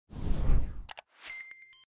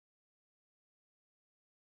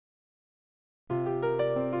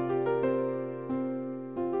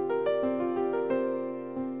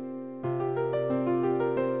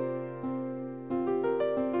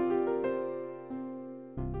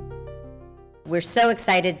we're so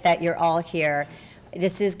excited that you're all here.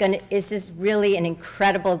 This is really an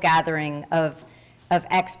incredible gathering of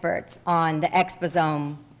experts on the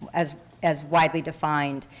exposome as widely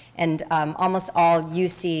defined, and almost all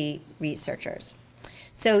UC researchers.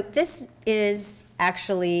 So this is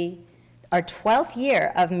actually our 12th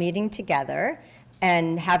year of meeting together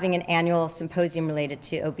and having an annual symposium related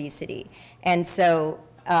to obesity. And so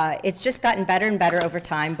it's just gotten better and better over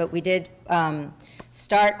time, but we did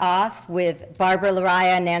start off with Barbara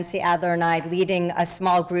Laraya, Nancy Adler, and I leading a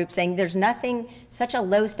small group saying there's nothing, such a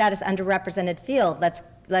low status underrepresented field,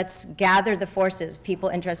 let's gather the forces, people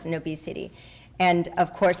interested in obesity. And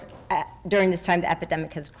of course, during this time the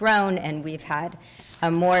epidemic has grown and we've had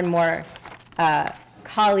more and more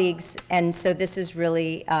colleagues, and so this is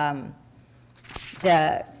really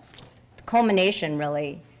the culmination,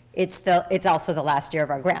 really. It's also the last year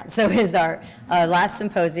of our grant. So it is our last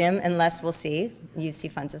symposium, unless we'll see,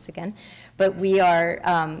 UC funds us again. But we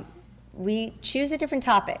choose a different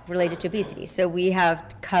topic related to obesity. So we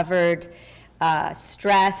have covered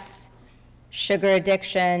stress, sugar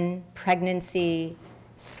addiction, pregnancy,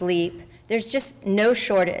 sleep. There's just no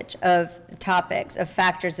shortage of topics, of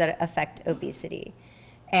factors that affect obesity.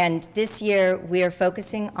 And this year, we are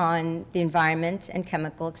focusing on the environment and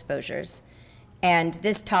chemical exposures. And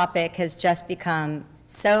this topic has just become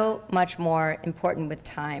so much more important with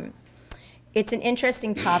time. It's an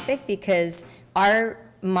interesting topic because our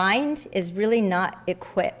mind is really not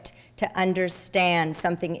equipped to understand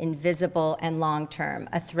something invisible and long-term,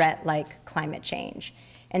 a threat like climate change.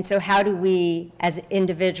 And so how do we, as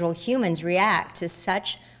individual humans, react to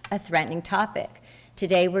such a threatening topic?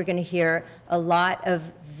 Today, we're going to hear a lot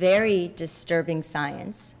of very disturbing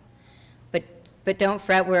science. But don't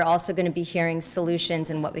fret, we're also going to be hearing solutions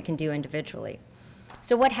and what we can do individually.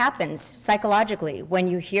 So what happens psychologically when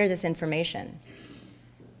you hear this information?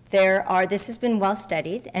 This has been well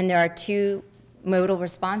studied, and there are two modal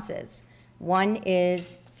responses. One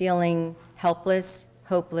is feeling helpless,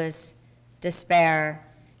 hopeless, despair,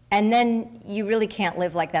 and then you really can't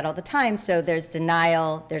live like that all the time, so there's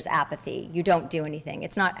denial, there's apathy. You don't do anything.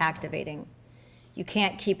 It's not activating. You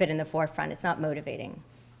can't keep it in the forefront. It's not motivating.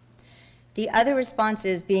 The other response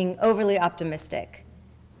is being overly optimistic,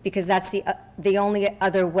 because that's the only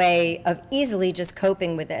other way of easily just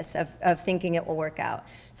coping with this, of thinking it will work out.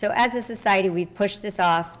 So as a society, we've pushed this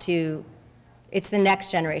off to, it's the next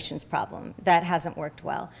generation's problem. That hasn't worked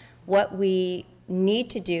well. What we need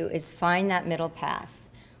to do is find that middle path,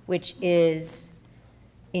 which is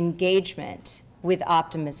engagement with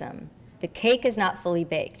optimism. The cake is not fully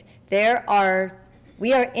baked.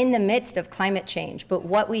 We are in the midst of climate change, but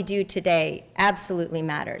what we do today absolutely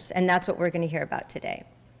matters, and that's what we're going to hear about today.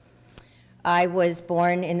 I was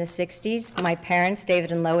born in the 60s. My parents,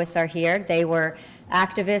 David and Lois, are here. They were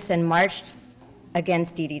activists and marched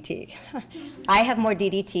against DDT. I have more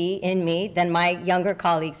DDT in me than my younger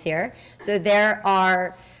colleagues here. So there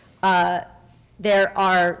are, let's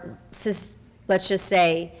just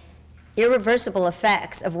say, irreversible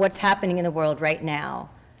effects of what's happening in the world right now.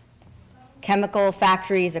 Chemical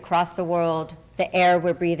factories across the world, the air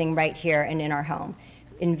we're breathing right here and in our home.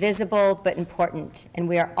 Invisible but important, and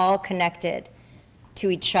we are all connected to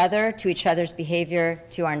each other, to each other's behavior,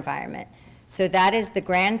 to our environment. So that is the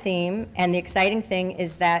grand theme, and the exciting thing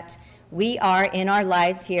is that we are, in our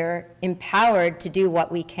lives here, empowered to do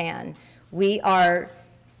what we can. We are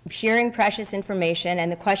hearing precious information,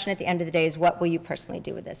 and the question at the end of the day is, what will you personally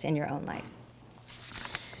do with this in your own life?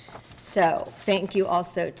 So thank you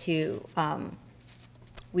also to,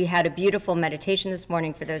 we had a beautiful meditation this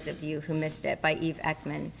morning, for those of you who missed it, by Eve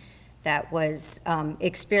Ekman, that was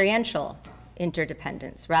experiential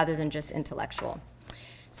interdependence rather than just intellectual.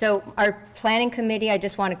 So our planning committee, I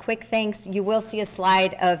just want a quick thanks. You will see a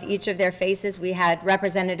slide of each of their faces. We had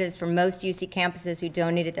representatives from most UC campuses who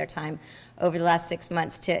donated their time over the last 6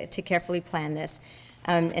 months to carefully plan this,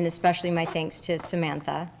 and especially my thanks to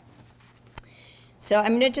Samantha. So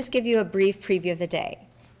I'm going to just give you a brief preview of the day.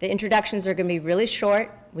 The introductions are going to be really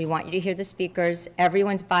short. We want you to hear the speakers.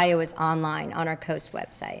 Everyone's bio is online on our COAST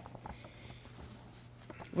website.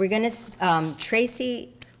 We're going to,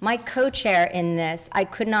 Tracy, my co-chair in this, I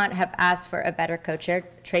could not have asked for a better co-chair,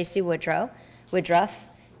 Tracy Woodruff,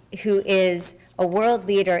 who is a world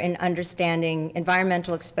leader in understanding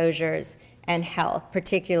environmental exposures and health,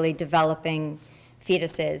 particularly developing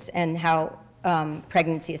fetuses and how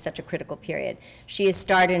pregnancy is such a critical period. She has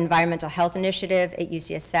started an environmental health initiative at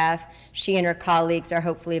UCSF. She and her colleagues are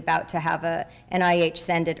hopefully about to have a NIH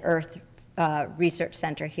Sended Earth research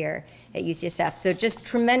center here at UCSF. So just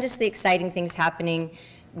tremendously exciting things happening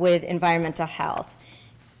with environmental health.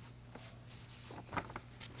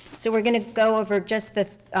 So we're going to go over just the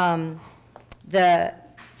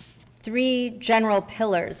 3 general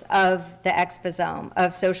pillars of the exposome,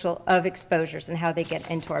 of exposures and how they get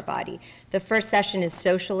into our body. The first session is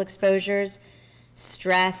social exposures,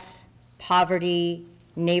 stress, poverty,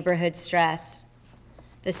 neighborhood stress.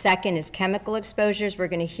 The second is chemical exposures. We're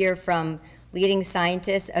going to hear from leading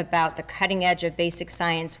scientists about the cutting edge of basic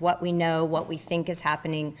science, what we know, what we think is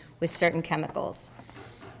happening with certain chemicals.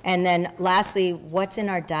 And then lastly, what's in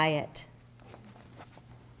our diet?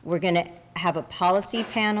 We're going to have a policy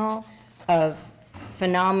panel of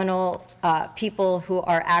phenomenal people who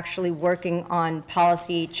are actually working on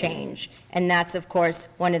policy change. And that's, of course,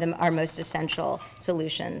 one of our most essential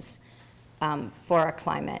solutions for our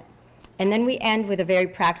climate. And then we end with a very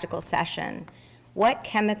practical session. What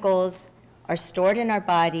chemicals are stored in our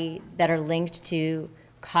body that are linked to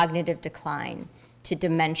cognitive decline, to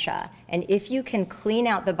dementia? And if you can clean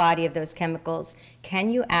out the body of those chemicals,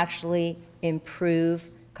 can you actually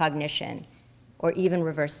improve cognition or even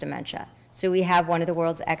reverse dementia? So we have one of the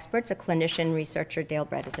world's experts, a clinician researcher, Dale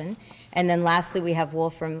Bredesen. And then lastly, we have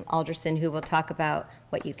Wolfram Alderson, who will talk about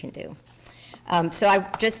what you can do.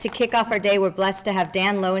 Just to kick off our day, we're blessed to have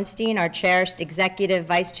Dan Lowenstein, our cherished executive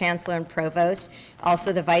vice chancellor and provost,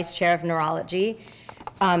 also the vice chair of neurology.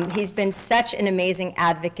 He's been such an amazing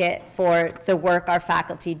advocate for the work our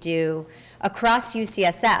faculty do across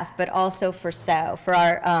UCSF, but also for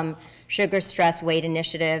our sugar, stress, weight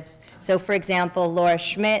initiatives. So for example, Laura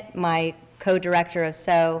Schmidt, my co-director of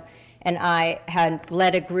SO, and I had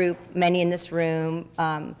led a group, many in this room,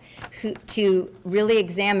 to really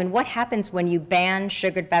examine what happens when you ban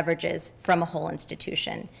sugared beverages from a whole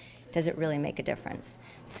institution. Does it really make a difference?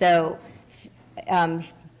 So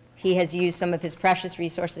he has used some of his precious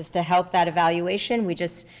resources to help that evaluation. We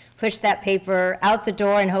just pushed that paper out the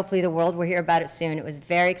door, and hopefully the world will hear about it soon. It was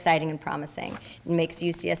very exciting and promising. It makes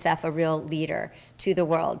UCSF a real leader to the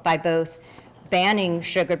world by both banning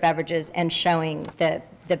sugared beverages and showing the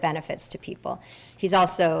benefits to people. He's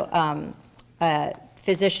also a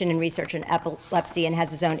physician and researcher in epilepsy and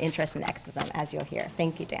has his own interest in the exposome, as you'll hear.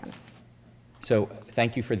 Thank you, Dan. So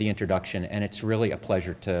thank you for the introduction, and it's really a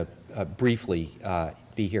pleasure to briefly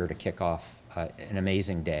be here to kick off an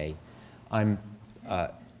amazing day. I'm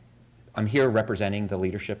here representing the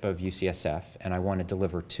leadership of UCSF, and I want to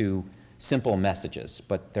deliver 2 simple messages,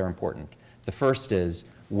 but they're important. The first is,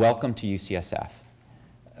 welcome to UCSF.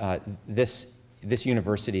 This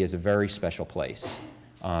university is a very special place.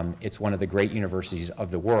 It's one of the great universities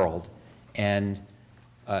of the world, and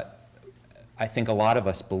I think a lot of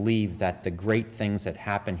us believe that the great things that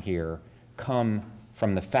happen here come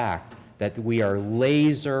from the fact that we are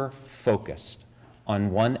laser focused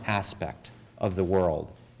on one aspect of the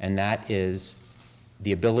world, and that is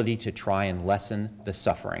the ability to try and lessen the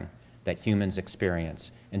suffering that humans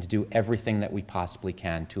experience and to do everything that we possibly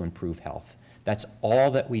can to improve health. That's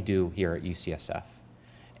all that we do here at UCSF.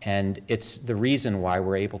 And it's the reason why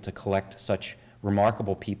we're able to collect such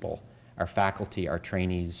remarkable people, our faculty, our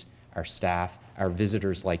trainees, our staff, our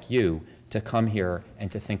visitors like you, to come here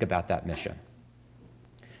and to think about that mission.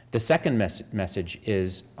 The second message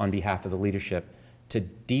is, on behalf of the leadership, to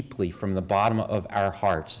deeply, from the bottom of our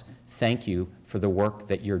hearts, thank you for the work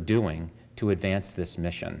that you're doing to advance this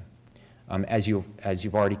mission. As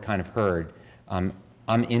you've already kind of heard, I'm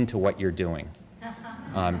into what you're doing.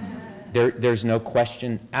 There's no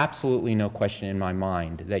question, absolutely no question in my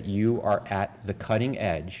mind that you are at the cutting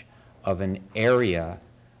edge of an area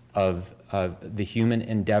of the human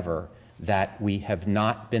endeavor that we have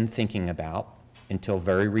not been thinking about until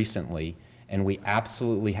very recently, and we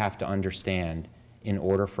absolutely have to understand in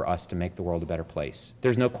order for us to make the world a better place.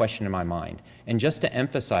 There's no question in my mind. And just to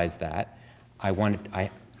emphasize that,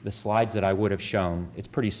 the slides that I would have shown, it's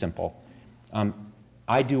pretty simple.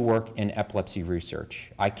 I do work in epilepsy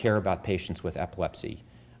research. I care about patients with epilepsy.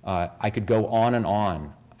 I could go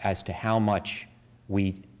on as to how much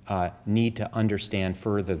we need to understand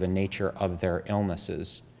further the nature of their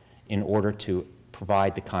illnesses in order to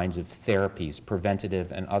provide the kinds of therapies,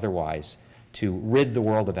 preventative and otherwise, to rid the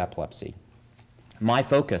world of epilepsy. My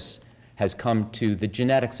focus has come to the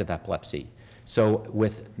genetics of epilepsy. So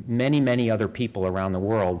with many, many other people around the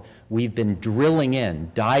world, we've been drilling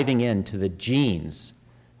in, diving into the genes,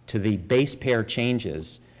 to the base pair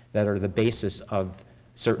changes that are the basis of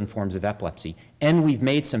certain forms of epilepsy. And we've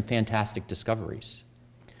made some fantastic discoveries.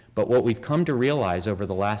 But what we've come to realize over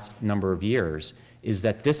the last number of years is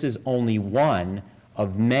that this is only one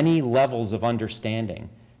of many levels of understanding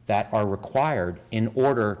that are required in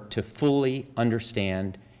order to fully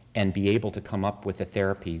understand and be able to come up with the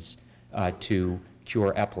therapies to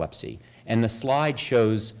cure epilepsy. And the slide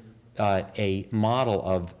shows a model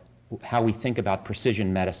of how we think about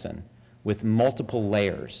precision medicine with multiple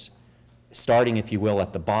layers, starting, if you will,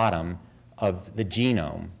 at the bottom of the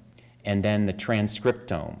genome, and then the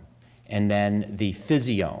transcriptome, and then the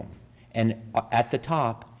physiome, and at the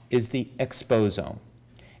top is the exposome.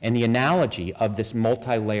 And the analogy of this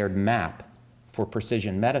multi-layered map for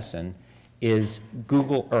precision medicine is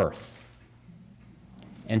Google Earth.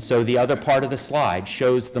 And so the other part of the slide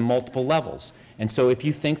shows the multiple levels. And so if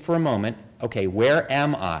you think for a moment, okay, where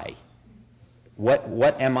am I?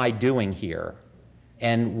 What am I doing here?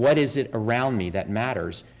 And what is it around me that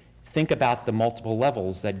matters? Think about the multiple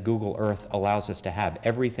levels that Google Earth allows us to have.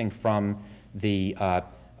 Everything from the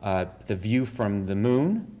view from the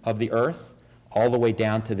moon of the Earth all the way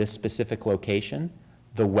down to this specific location,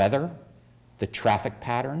 the weather, the traffic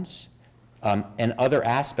patterns, and other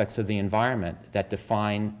aspects of the environment that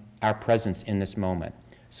define our presence in this moment.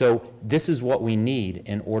 So this is what we need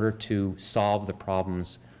in order to solve the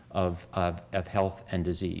problems of health and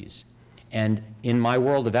disease. And in my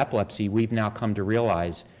world of epilepsy, we've now come to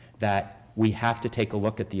realize that we have to take a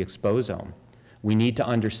look at the exposome. We need to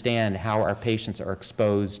understand how our patients are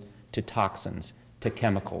exposed to toxins, to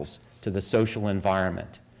chemicals, to the social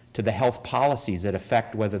environment, to the health policies that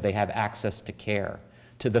affect whether they have access to care,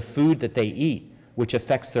 to the food that they eat, which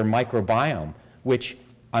affects their microbiome, which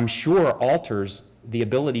I'm sure alters the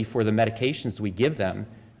ability for the medications we give them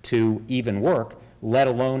to even work, let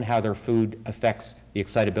alone how their food affects the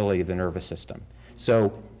excitability of the nervous system.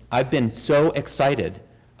 So I've been so excited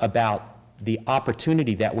about the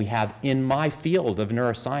opportunity that we have in my field of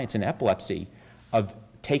neuroscience and epilepsy of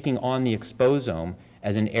taking on the exposome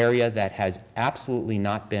as an area that has absolutely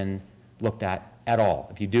not been looked at all.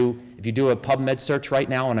 If you do a PubMed search right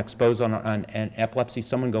now on exposome on epilepsy,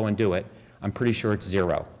 someone go and do it. I'm pretty sure it's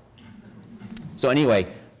 0. So anyway,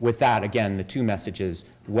 with that, again, the two messages: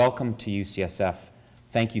 welcome to UCSF.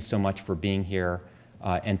 Thank you so much for being here,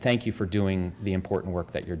 and thank you for doing the important work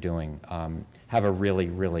that you're doing. Have a really,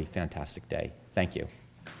 really fantastic day. Thank you.